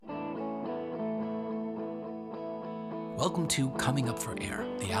Welcome to Coming Up for Air,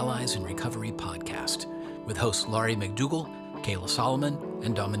 the Allies in Recovery podcast, with hosts Laurie McDougall, Kayla Solomon,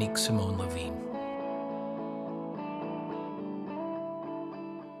 and Dominique Simone Levine.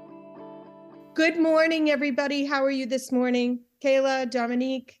 Good morning, everybody. How are you this morning? Kayla,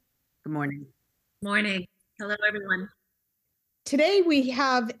 Dominique? Good morning. Morning. Hello, everyone. Today we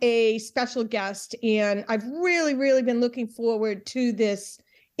have a special guest, and I've really been looking forward to this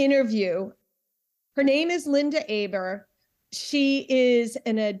interview. Her name is Linda Aber. She is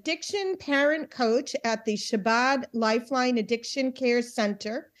an addiction parent coach at the Shabbat Lifeline Addiction Care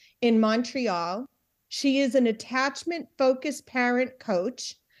Center in Montreal. She is an attachment-focused parent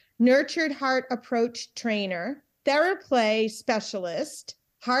coach, nurtured heart approach trainer, TheraPlay specialist,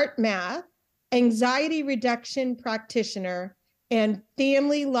 heart math, anxiety reduction practitioner, and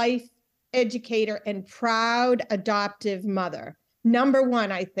family life educator, and proud adoptive mother. Number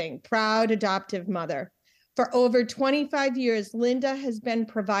one, I think, proud adoptive mother. For over 25 years, Linda has been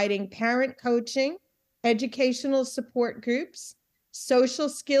providing parent coaching, educational support groups, social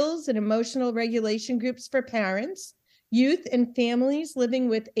skills and emotional regulation groups for parents, youth and families living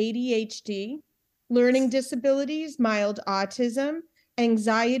with ADHD, learning disabilities, mild autism,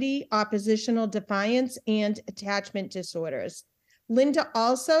 anxiety, oppositional defiance, and attachment disorders. Linda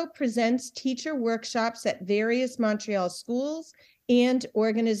also presents teacher workshops at various Montreal schools and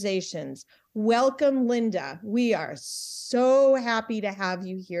organizations. Welcome, Linda. We are so happy to have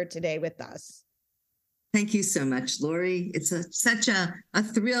you here today with us. Thank you so much, Laurie. It's such a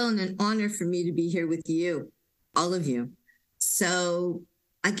thrill and an honor for me to be here with you, all of you. So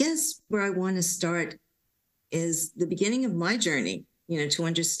I guess where I want to start is the beginning of my journey, to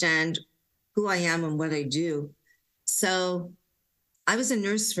understand who I am and what I do. So I was a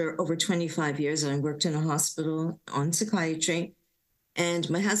nurse for over 25 years, and I worked in a hospital on psychiatry. And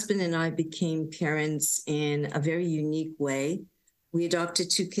my husband and I became parents in a very unique way. We adopted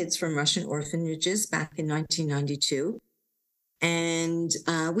 2 kids from Russian orphanages back in 1992. And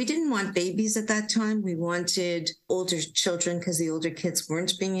we didn't want babies at that time. We wanted older children because the older kids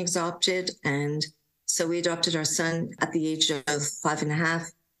weren't being adopted. And so we adopted our son at the age of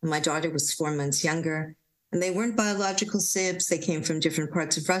 5.5. And my daughter was 4 months younger. And they weren't biological sibs. They came from different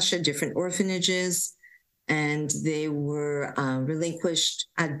parts of Russia, different orphanages, and they were relinquished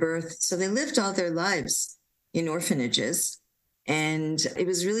at birth. So they lived all their lives in orphanages. And it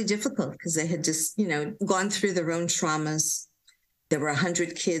was really difficult because they had just, gone through their own traumas. There were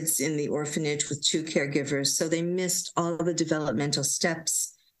 100 kids in the orphanage with 2 caregivers. So they missed all the developmental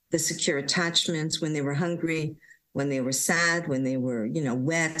steps, the secure attachments when they were hungry, when they were sad, when they were,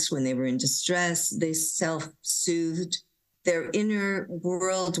 wet, when they were in distress. They self-soothed. Their inner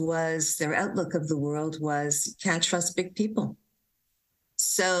world was, their outlook of the world was, can't trust big people.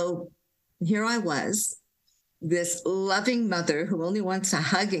 So here I was, this loving mother who only wants to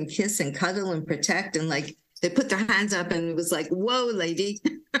hug and kiss and cuddle and protect. And they put their hands up and it was like, whoa, lady.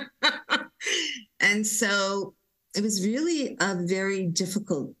 And so it was really a very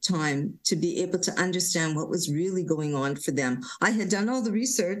difficult time to be able to understand what was really going on for them. I had done all the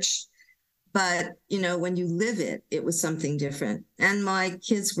research, but, when you live it, it was something different. And my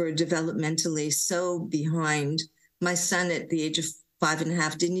kids were developmentally so behind. My son at the age of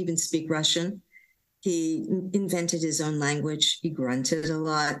 5.5 didn't even speak Russian. He invented his own language. He grunted a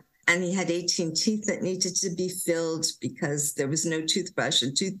lot. And he had 18 teeth that needed to be filled because there was no toothbrush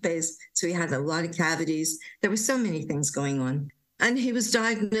and toothpaste. So he had a lot of cavities. There were so many things going on. And he was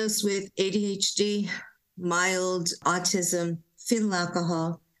diagnosed with ADHD, mild autism, fetal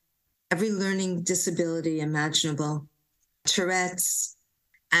alcohol, every learning disability imaginable, Tourette's.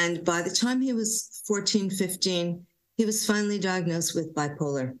 And by the time he was 14, 15, he was finally diagnosed with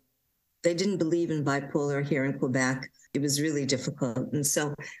bipolar. They didn't believe in bipolar here in Quebec. It was really difficult. And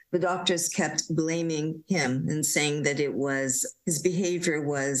so the doctors kept blaming him and saying that his behavior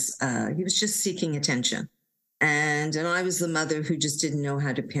was, he was just seeking attention. And I was the mother who just didn't know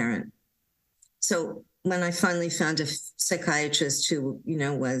how to parent. So when I finally found a psychiatrist who,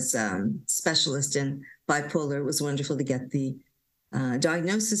 was specialist in bipolar, it was wonderful to get the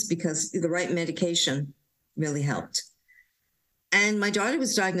diagnosis because the right medication really helped. And my daughter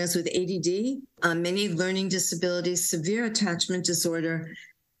was diagnosed with ADD, many learning disabilities, severe attachment disorder,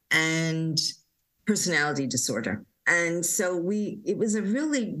 and personality disorder. And so it was a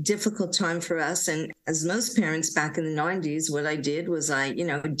really difficult time for us. And as most parents back in the 90s, what I did was I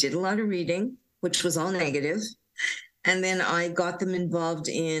did a lot of reading, which was all negative. And then I got them involved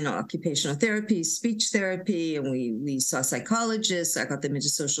in occupational therapy, speech therapy, and we saw psychologists. I got them into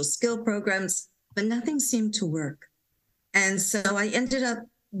social skill programs, but nothing seemed to work. And so I ended up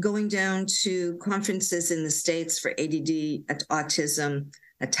going down to conferences in the States for ADD, autism,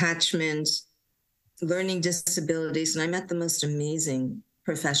 attachment, learning disabilities, and I met the most amazing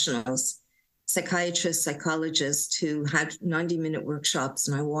professionals, psychiatrists, psychologists who had 90-minute workshops.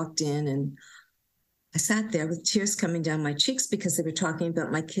 And I walked in and I sat there with tears coming down my cheeks because they were talking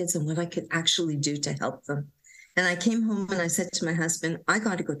about my kids and what I could actually do to help them. And I came home and I said to my husband, I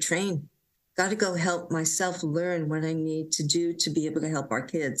got to go train, got to go help myself learn what I need to do to be able to help our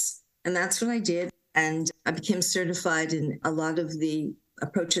kids. And that's what I did. And I became certified in a lot of the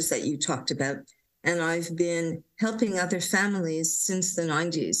approaches that you talked about. And I've been helping other families since the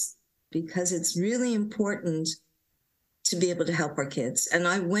 90s because it's really important to be able to help our kids. And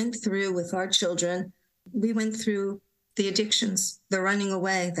I went through with our children, we went through the addictions, the running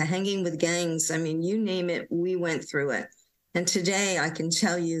away, the hanging with gangs. I mean, you name it, we went through it. And today I can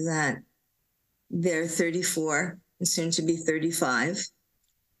tell you that they're 34 and soon to be 35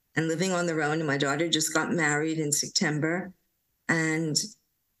 and living on their own. And my daughter just got married in September. And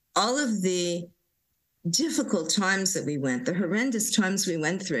all of the difficult times that we went, the horrendous times we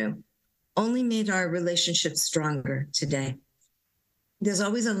went through, only made our relationship stronger today. There's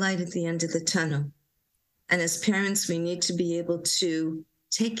always a light at the end of the tunnel. And as parents, we need to be able to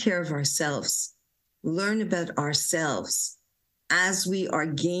take care of ourselves, learn about ourselves as we are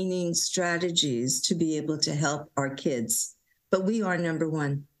gaining strategies to be able to help our kids. But we are number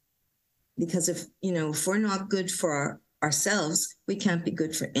one, because if we're not good for ourselves, we can't be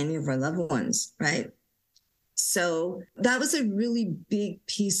good for any of our loved ones, right? So that was a really big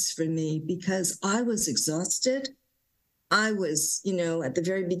piece for me because I was exhausted. I was, at the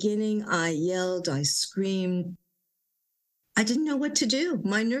very beginning, I yelled, I screamed. I didn't know what to do.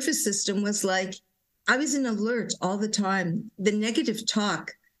 My nervous system was like, I was in alert all the time. The negative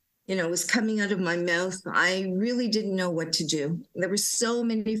talk, was coming out of my mouth. I really didn't know what to do. There were so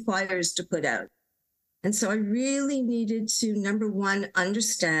many fires to put out. And so I really needed to, number one,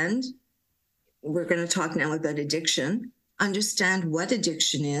 understand. We're going to talk now about addiction, understand what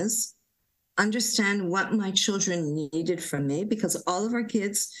addiction is, understand what my children needed from me, because all of our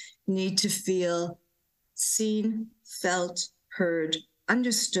kids need to feel seen, felt, heard,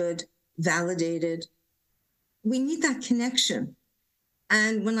 understood, validated. We need that connection.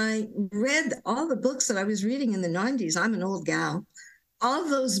 And when I read all the books that I was reading in the 90s, I'm an old gal, all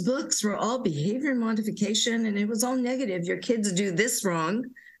those books were all behavior modification, and it was all negative. Your kids do this wrong,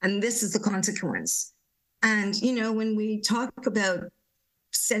 and this is the consequence. And, when we talk about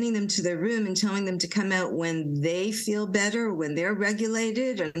sending them to their room and telling them to come out when they feel better, when they're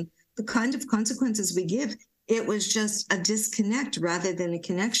regulated, and the kind of consequences we give, it was just a disconnect rather than a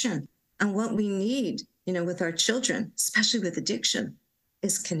connection. And what we need, with our children, especially with addiction,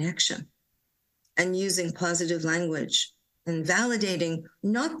 is connection and using positive language and validating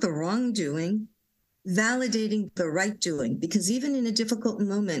not the wrongdoing, validating the right doing, because even in a difficult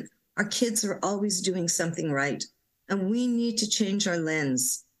moment, our kids are always doing something right. And we need to change our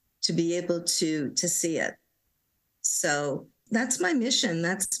lens to be able to see it. So that's my mission.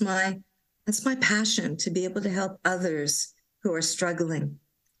 That's my passion, to be able to help others who are struggling.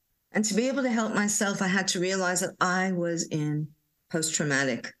 And to be able to help myself, I had to realize that I was in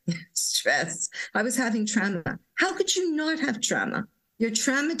post-traumatic stress. I was having trauma. How could you not have trauma? You're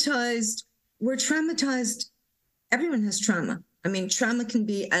traumatized. We're traumatized. Everyone has trauma. I mean, trauma can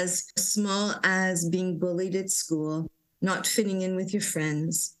be as small as being bullied at school, not fitting in with your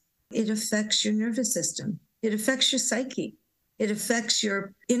friends. It affects your nervous system. It affects your psyche. It affects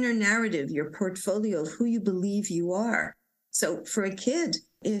your inner narrative, your portfolio of who you believe you are. So for a kid,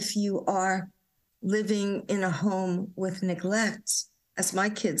 if you are living in a home with neglect, as my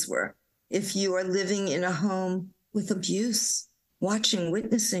kids were, if you are living in a home with abuse,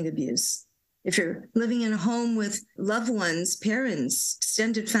 witnessing abuse, if you're living in a home with loved ones, parents,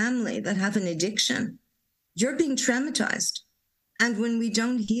 extended family that have an addiction, you're being traumatized. And when we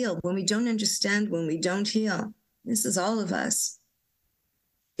don't heal, when we don't understand, when we don't heal, this is all of us,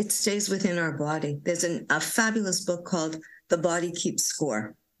 it stays within our body. There's a fabulous book called The Body Keeps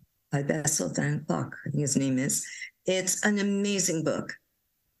Score by Bessel van Gogh, I think his name is. It's an amazing book.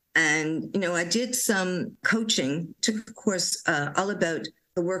 And, I did some coaching, took a course all about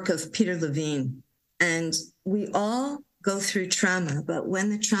the work of Peter Levine. And we all go through trauma, but when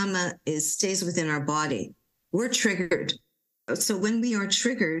the trauma stays within our body, we're triggered. So when we are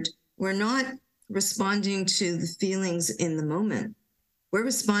triggered, we're not responding to the feelings in the moment. We're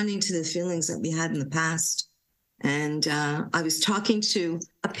responding to the feelings that we had in the past. And I was talking to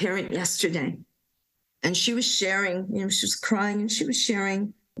a parent yesterday, and she was sharing, she was crying, and she was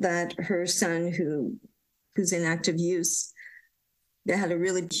sharing that her son, who's in active use, They had a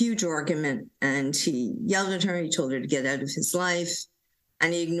really huge argument, and he yelled at her. He told her to get out of his life,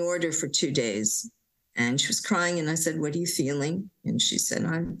 and he ignored her for 2 days. And she was crying, and I said, "What are you feeling?" And she said,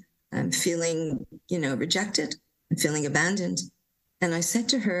 I'm feeling, rejected. I'm feeling abandoned. And I said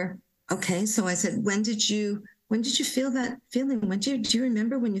to her, "Okay." So I said, when did you feel that feeling? Do you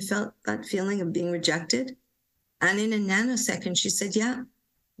remember when you felt that feeling of being rejected?" And in a nanosecond, she said, "Yeah,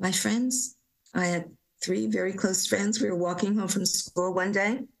 my friends. I had 3 very close friends. We were walking home from school one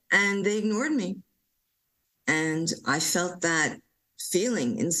day, and they ignored me. And I felt that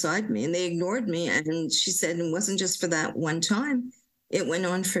feeling inside me, and they ignored me." And she said, it wasn't just for that one time. It went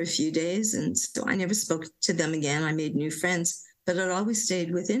on for a few days. And so I never spoke to them again. I made new friends, but it always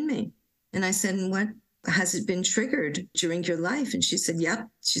stayed within me. And I said, "And what has it been triggered during your life?" And she said, "Yep."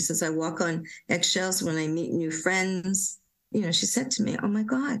 She says, "I walk on eggshells when I meet new friends." She said to me, "Oh my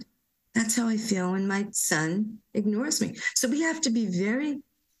God, that's how I feel when my son ignores me." So we have to be very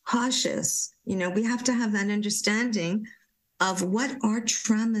cautious. We have to have that understanding of what our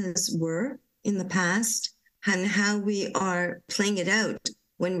traumas were in the past and how we are playing it out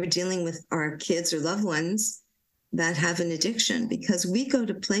when we're dealing with our kids or loved ones that have an addiction, because we go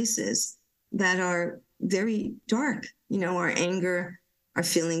to places that are very dark, our anger, our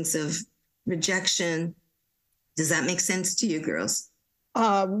feelings of rejection. Does that make sense to you, girls?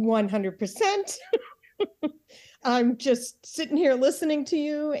 100%. I'm just sitting here listening to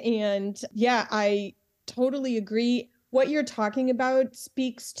you. And yeah, I totally agree. What you're talking about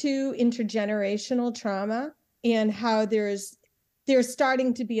speaks to intergenerational trauma and how there's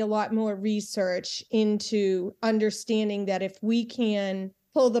starting to be a lot more research into understanding that if we can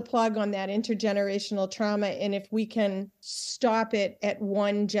pull the plug on that intergenerational trauma, and if we can stop it at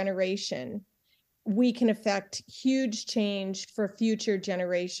one generation, we can affect huge change for future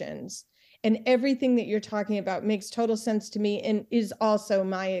generations. And everything that you're talking about makes total sense to me and is also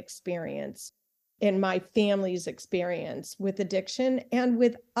my experience and my family's experience with addiction and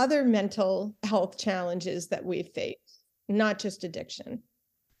with other mental health challenges that we face, not just addiction.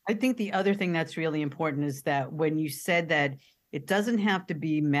 I think the other thing that's really important is that when you said that it doesn't have to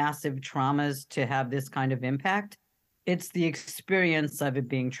be massive traumas to have this kind of impact, it's the experience of it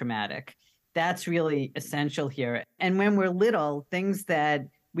being traumatic. That's really essential here. And when we're little, things that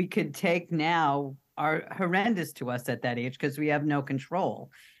we could take now are horrendous to us at that age because we have no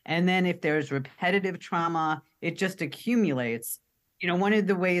control. And then if there's repetitive trauma, it just accumulates. One of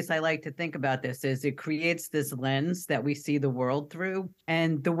the ways I like to think about this is it creates this lens that we see the world through.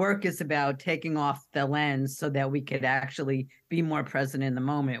 And the work is about taking off the lens so that we could actually be more present in the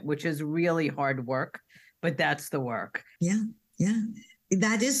moment, which is really hard work, but that's the work. Yeah.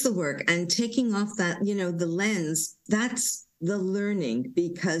 That is the work. And taking off that, the lens, that's the learning.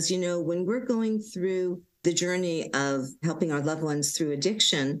 Because, when we're going through the journey of helping our loved ones through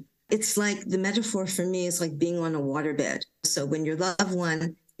addiction, it's like the metaphor for me is like being on a waterbed. So when your loved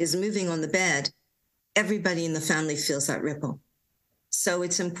one is moving on the bed, everybody in the family feels that ripple. So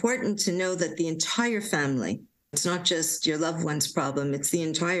it's important to know that the entire family, it's not just your loved one's problem, it's the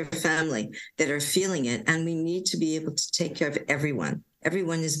entire family that are feeling it. And we need to be able to take care of everyone.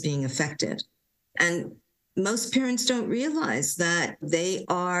 Everyone is being affected. And most parents don't realize that they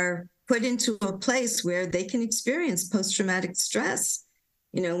are put into a place where they can experience post-traumatic stress.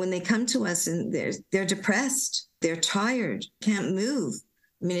 When they come to us and they're depressed, they're tired, can't move.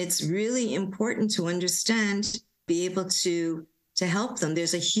 It's really important to understand, be able to help them.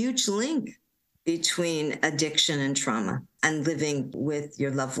 There's a huge link between addiction and trauma and living with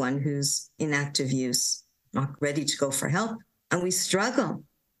your loved one who's in active use, not ready to go for help. And we struggle.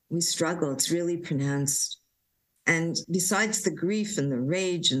 It's really pronounced. And besides the grief and the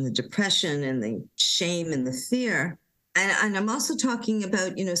rage and the depression and the shame and the fear, and I'm also talking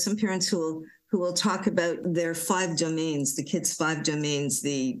about, some parents who will talk about their 5 domains, the kids' 5 domains,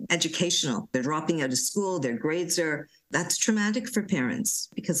 the educational, they're dropping out of school, their grades that's traumatic for parents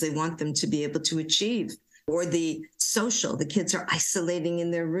because they want them to be able to achieve. Or the social, the kids are isolating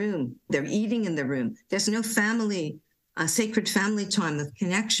in their room, they're eating in their room. There's no family, sacred family time of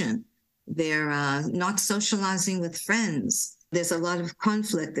connection. They're not socializing with friends. There's a lot of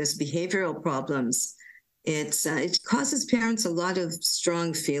conflict, there's behavioral problems. It causes parents a lot of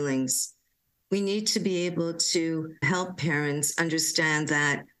strong feelings. We need to be able to help parents understand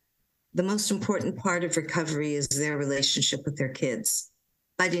that the most important part of recovery is their relationship with their kids.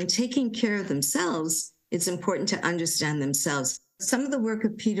 But in taking care of themselves, it's important to understand themselves. Some of the work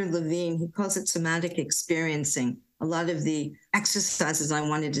of Peter Levine, he calls it somatic experiencing. A lot of the exercises I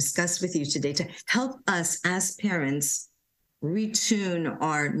want to discuss with you today to help us as parents retune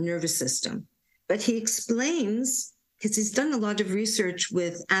our nervous system. But he explains because he's done a lot of research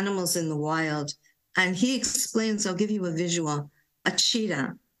with animals in the wild. And he explains, I'll give you a visual. A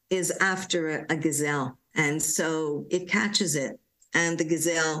cheetah is after a gazelle. And so it catches it, and the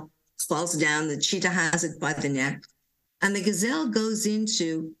gazelle falls down. The cheetah has it by the neck. And the gazelle goes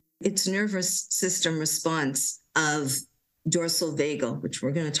into its nervous system response of dorsal vagal, which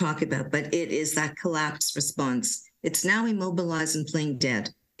we're going to talk about, but it is that collapse response. It's now immobilized and playing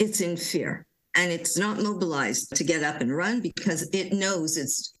dead. It's in fear, and it's not mobilized to get up and run because it knows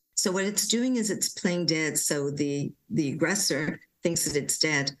it's, so what it's doing is it's playing dead. So the aggressor thinks that it's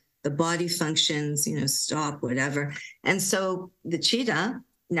dead. The body functions, stop, whatever. And so the cheetah,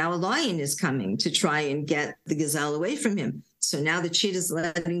 now a lion is coming to try and get the gazelle away from him. So now the cheetah's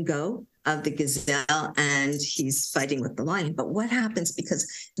letting go of the gazelle and he's fighting with the lion. But what happens,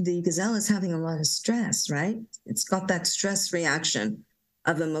 because the gazelle is having a lot of stress, right? It's got that stress reaction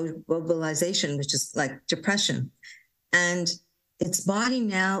of immobilization, which is like depression. And its body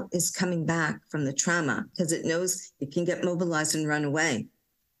now is coming back from the trauma because it knows it can get mobilized and run away.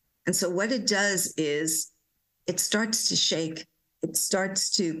 And so what it does is it starts to shake, it starts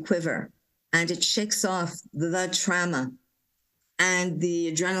to quiver, and it shakes off the trauma. And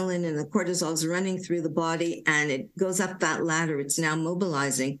the adrenaline and the cortisol is running through the body, and it goes up that ladder. It's now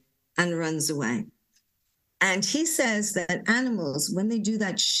mobilizing and runs away. And he says that animals, when they do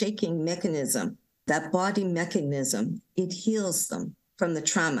that shaking mechanism, that body mechanism, it heals them from the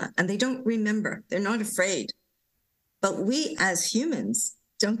trauma. And they don't remember. They're not afraid. But we as humans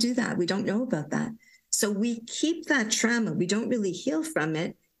don't do that. We don't know about that. So we keep that trauma. We don't really heal from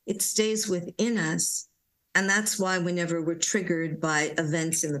it. It stays within us. And that's why whenever we're triggered by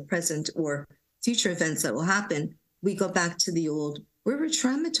events in the present or future events that will happen, we go back to the old. We're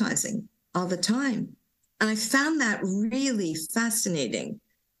re-traumatizing all the time. And I found that really fascinating.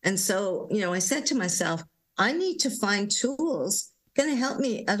 And so, I said to myself, I need to find tools going to help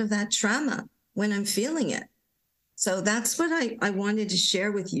me out of that trauma when I'm feeling it. So that's what I wanted to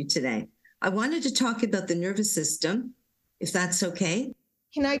share with you today. I wanted to talk about the nervous system, if that's okay.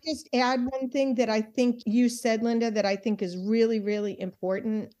 Can I just add one thing that I think you said, Linda, that I think is really, really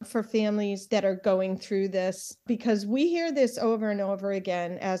important for families that are going through this? Because we hear this over and over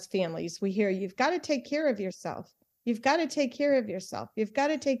again as families. We hear, you've got to take care of yourself. You've got to take care of yourself. You've got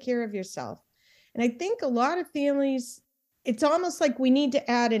to take care of yourself. And I think a lot of families, it's almost like we need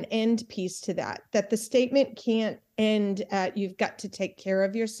to add an end piece to that the statement can't end at you've got to take care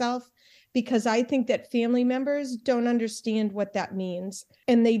of yourself. Because I think that family members don't understand what that means.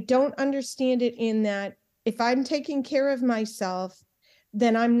 And they don't understand it in that if I'm taking care of myself,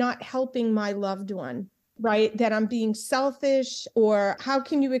 then I'm not helping my loved one, right? That I'm being selfish, or how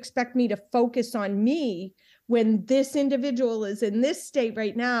can you expect me to focus on me when this individual is in this state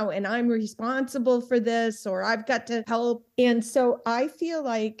right now and I'm responsible for this, or I've got to help. And so I feel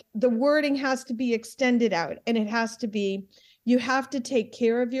like the wording has to be extended out, and it has to be, you have to take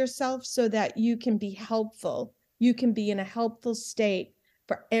care of yourself so that you can be helpful. You can be in a helpful state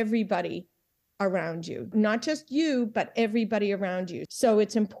for everybody around you, not just you, but everybody around you. So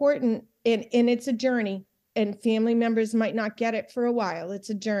it's important, and it's a journey, and family members might not get it for a while. It's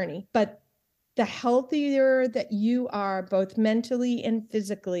a journey, but the healthier that you are, both mentally and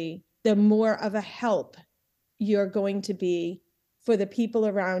physically, the more of a help you're going to be for the people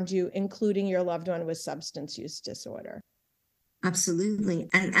around you, including your loved one with substance use disorder. Absolutely.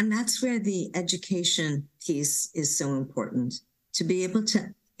 And that's where the education piece is so important, to be able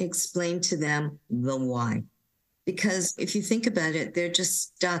to explain to them the why. Because if you think about it, they're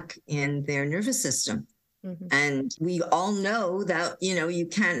just stuck in their nervous system. Mm-hmm. And we all know that, you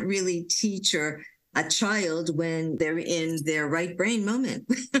can't really teach a child when they're in their right brain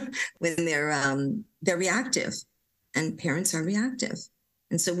moment, when they're reactive, and parents are reactive.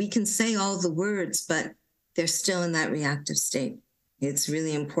 And so we can say all the words, but they're still in that reactive state. It's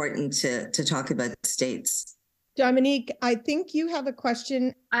really important to talk about states. Dominique, I think you have a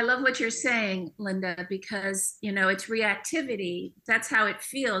question. I love what you're saying, Linda, because, it's reactivity. That's how it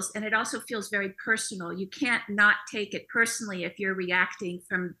feels. And it also feels very personal. You can't not take it personally if you're reacting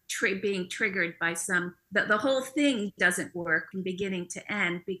from being triggered by the whole thing doesn't work from beginning to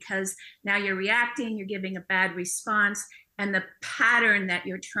end, because now you're reacting, you're giving a bad response. And the pattern that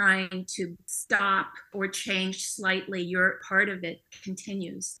you're trying to stop or change slightly, your part of it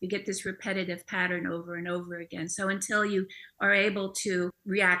continues. You get this repetitive pattern over and over again. So until you are able to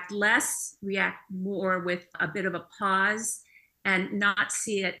react less, react more with a bit of a pause, and not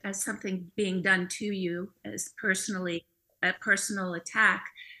see it as something being done to you as personally, a personal attack,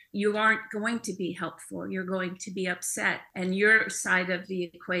 you aren't going to be helpful. You're going to be upset, and your side of the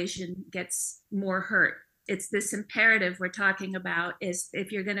equation gets more hurt. it's this imperative we're talking about is if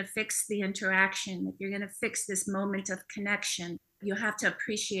you're going to fix the interaction, if you're going to fix this moment of connection, you have to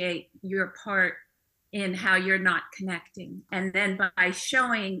appreciate your part in how you're not connecting. And then by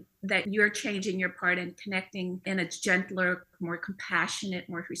showing that you're changing your part and connecting in a gentler, more compassionate,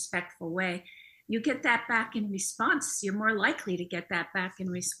 more respectful way, you get that back in response. You're more likely to get that back in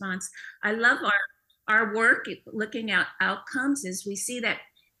response. I love our work looking at outcomes is we see that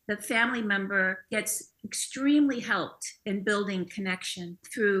the family member gets extremely helped in building connection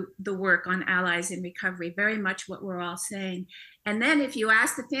through the work on allies in recovery, very much what we're all saying. And then if you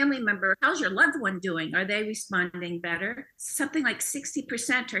ask the family member, how's your loved one doing? Are they responding better? Something like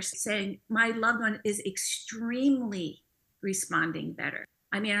 60% are saying, my loved one is extremely responding better.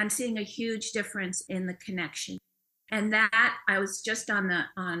 I mean, I'm seeing a huge difference in the connection. And that I was just on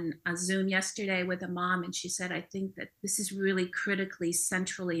a Zoom yesterday with a mom, and she said, I think that this is really critically,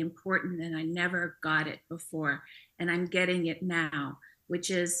 centrally important, and I never got it before. And I'm getting it now, which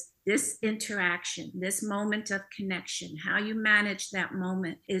is this interaction, this moment of connection, how you manage that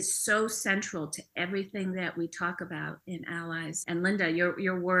moment is so central to everything that we talk about in Allies. And Linda,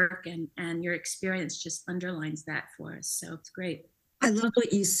 your work and your experience just underlines that for us. So it's great. I love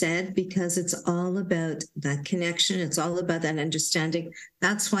what you said because it's all about that connection. It's all about that understanding.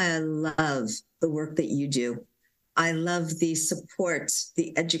 That's why I love the work that you do. I love the support,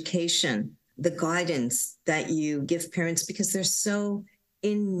 the education, the guidance that you give parents because they're so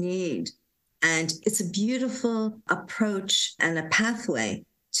in need. And it's a beautiful approach and a pathway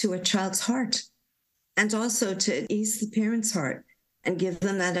to a child's heart and also to ease the parent's heart and give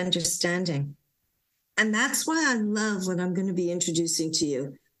them that understanding. And that's why I love what I'm going to be introducing to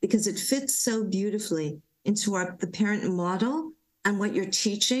you, because it fits so beautifully into the parent model and what you're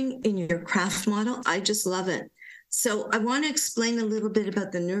teaching in your craft model. I just love it. So I want to explain a little bit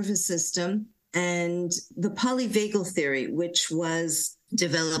about the nervous system and the polyvagal theory, which was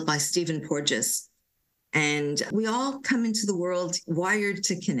developed by Stephen Porges. And we all come into the world wired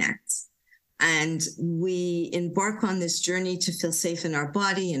to connect. And we embark on this journey to feel safe in our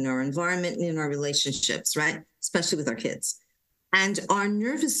body, in our environment, and in our relationships, right? Especially with our kids. And our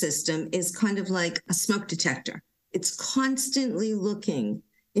nervous system is kind of like a smoke detector. It's constantly looking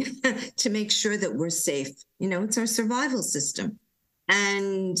to make sure that we're safe. You know, it's our survival system.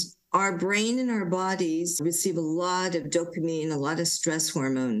 And our brain and our bodies receive a lot of dopamine, a lot of stress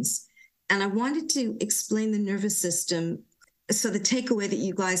hormones. And I wanted to explain the nervous system. So the takeaway that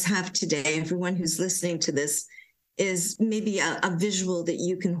you guys have today, everyone who's listening to this, is maybe a visual that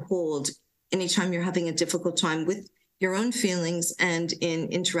you can hold anytime you're having a difficult time with your own feelings and in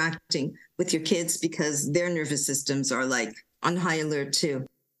interacting with your kids because their nervous systems are like on high alert too.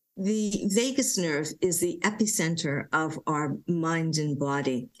 The vagus nerve is the epicenter of our mind and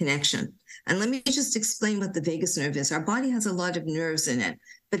body connection. And let me just explain what the vagus nerve is. Our body has a lot of nerves in it,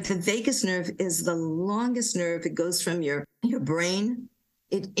 but the vagus nerve is the longest nerve. It goes from your brain.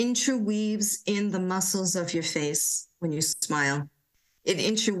 It interweaves in the muscles of your face when you smile. It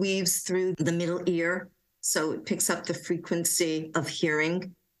interweaves through the middle ear, so it picks up the frequency of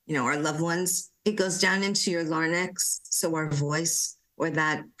hearing, you know, our loved ones. It goes down into your larynx, so our voice, or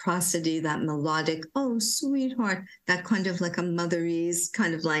that prosody, that melodic, oh, sweetheart, that kind of like a motherese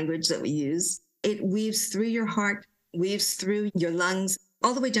kind of language that we use. It weaves through your heart, weaves through your lungs,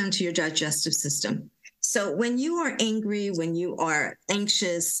 all the way down to your digestive system. So when you are angry, when you are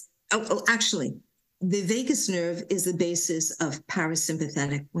anxious, actually, the vagus nerve is the basis of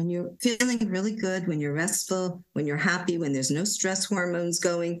parasympathetic. When you're feeling really good, when you're restful, when you're happy, when there's no stress hormones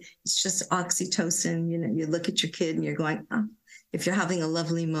going, it's just oxytocin. You know, you look at your kid and you're going, oh. If you're having a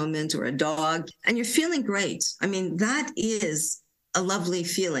lovely moment or a dog and you're feeling great, I mean, that is a lovely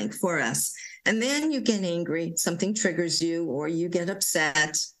feeling for us. And then you get angry, something triggers you, or you get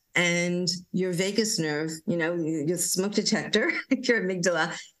upset, and your vagus nerve, you know, your smoke detector, your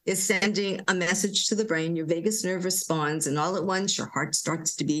amygdala, is sending a message to the brain. Your vagus nerve responds, and all at once your heart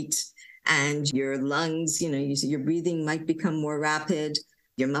starts to beat, and your lungs, you know, your breathing might become more rapid,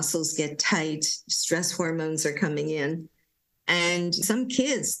 your muscles get tight, stress hormones are coming in. And some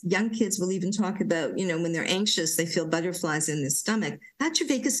kids, young kids, will even talk about, you know, when they're anxious, they feel butterflies in their stomach. That's your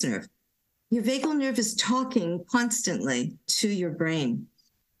vagus nerve. Your vagal nerve is talking constantly to your brain.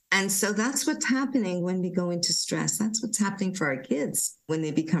 And so that's what's happening when we go into stress. That's what's happening for our kids when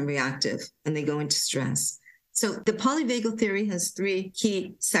they become reactive and they go into stress. So the polyvagal theory has 3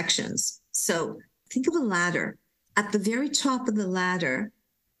 key sections. So think of a ladder. At the very top of the ladder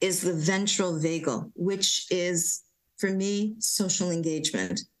is the ventral vagal, which is, for me, social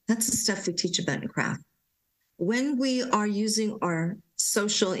engagement. That's the stuff we teach about in craft. When we are using our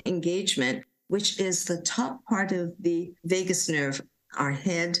social engagement, which is the top part of the vagus nerve, our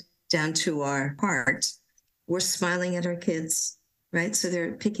head down to our heart. We're smiling at our kids, right? So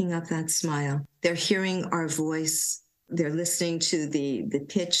they're picking up that smile. They're hearing our voice. They're listening to the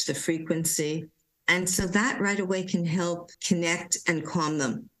pitch, the frequency. And so that right away can help connect and calm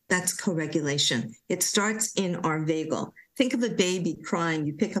them. That's co-regulation. It starts in our vagal. Think of a baby crying.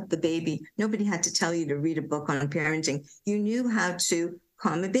 You pick up the baby. Nobody had to tell you to read a book on parenting. You knew how to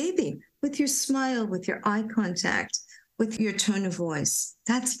calm a baby with your smile, with your eye contact, with your tone of voice.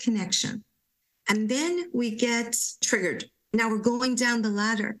 That's connection. And then we get triggered. Now we're going down the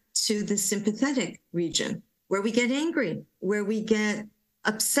ladder to the sympathetic region, where we get angry, where we get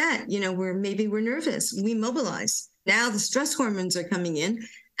upset, where maybe we're nervous. We mobilize. Now the stress hormones are coming in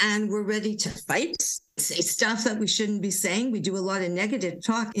and we're ready to fight, say stuff that we shouldn't be saying. We do a lot of negative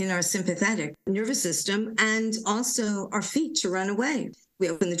talk in our sympathetic nervous system, and also our feet to run away. We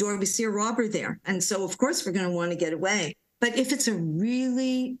open the door, we see a robber there. And so, of course, we're going to want to get away. But if it's a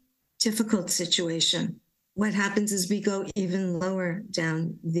really difficult situation, what happens is we go even lower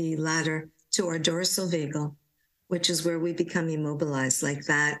down the ladder to our dorsal vagal, which is where we become immobilized, like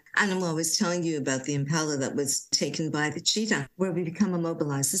that animal I was telling you about, the impala that was taken by the cheetah, where we become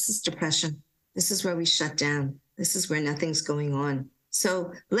immobilized. This is depression. This is where we shut down. This is where nothing's going on.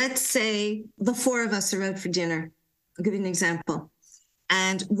 So let's say the four of us are out for dinner. I'll give you an example.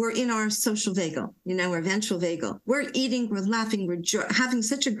 And we're in our social vagal, our ventral vagal. We're eating, we're laughing, we're having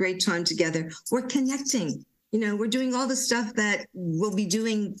such a great time together. We're connecting. We're doing all the stuff that we'll be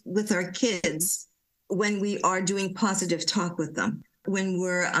doing with our kids when we are doing positive talk with them, when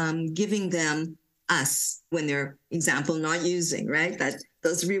we're giving them us, when they're, example, not using, right?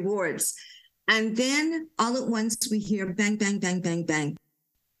 Those rewards. And then all at once we hear bang, bang, bang, bang, bang.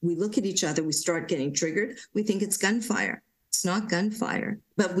 We look at each other, we start getting triggered. We think it's gunfire. It's not gunfire,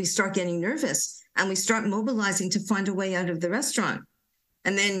 but we start getting nervous and we start mobilizing to find a way out of the restaurant.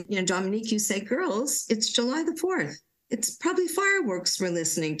 And then, Dominique, you say, girls, it's July the 4th. It's probably fireworks we're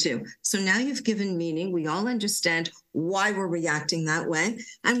listening to. So now you've given meaning. We all understand why we're reacting that way.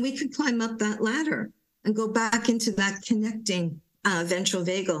 And we could climb up that ladder and go back into that connecting ventral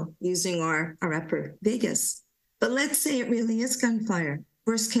vagal using our upper vagus. But let's say it really is gunfire,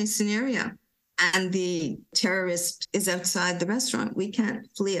 worst case scenario. And the terrorist is outside the restaurant. We can't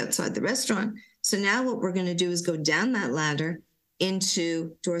flee outside the restaurant. So now what we're going to do is go down that ladder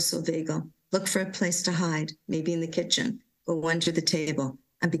into dorsal vagal. Look for a place to hide, maybe in the kitchen, go under the table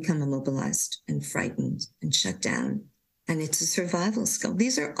and become immobilized and frightened and shut down. And it's a survival skill.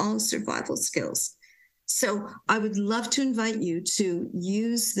 These are all survival skills. So I would love to invite you to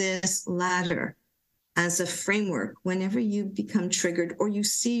use this ladder as a framework whenever you become triggered or you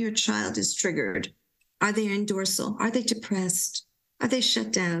see your child is triggered. Are they in dorsal? Are they depressed? Are they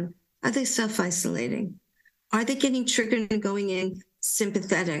shut down? Are they self-isolating? Are they getting triggered and going in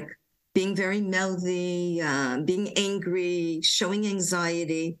sympathetic, being very mouthy, being angry, showing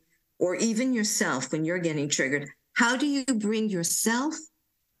anxiety, or even yourself when you're getting triggered? How do you bring yourself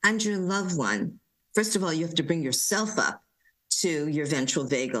and your loved one? First of all, you have to bring yourself up to your ventral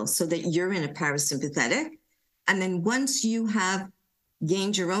vagal so that you're in a parasympathetic. And then once you have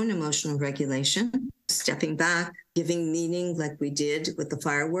gained your own emotional regulation, stepping back, giving meaning like we did with the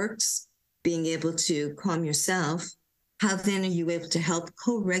fireworks, being able to calm yourself, how then are you able to help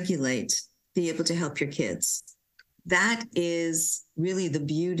co-regulate, be able to help your kids? That is really the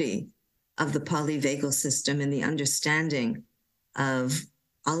beauty of the polyvagal system and the understanding of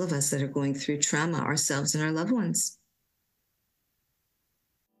all of us that are going through trauma, ourselves and our loved ones.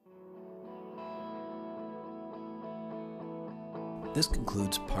 This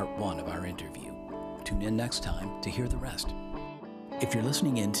concludes part 1 of our interview. Tune in next time to hear the rest. If you're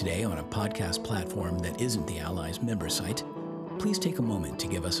listening in today on a podcast platform that isn't the Allies member site, please take a moment to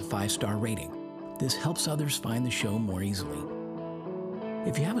give us a 5-star rating. This helps others find the show more easily.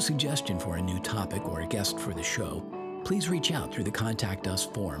 If you have a suggestion for a new topic or a guest for the show, please reach out through the Contact Us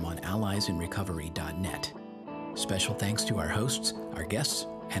form on alliesinrecovery.net. Special thanks to our hosts, our guests,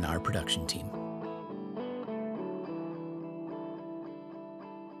 and our production team.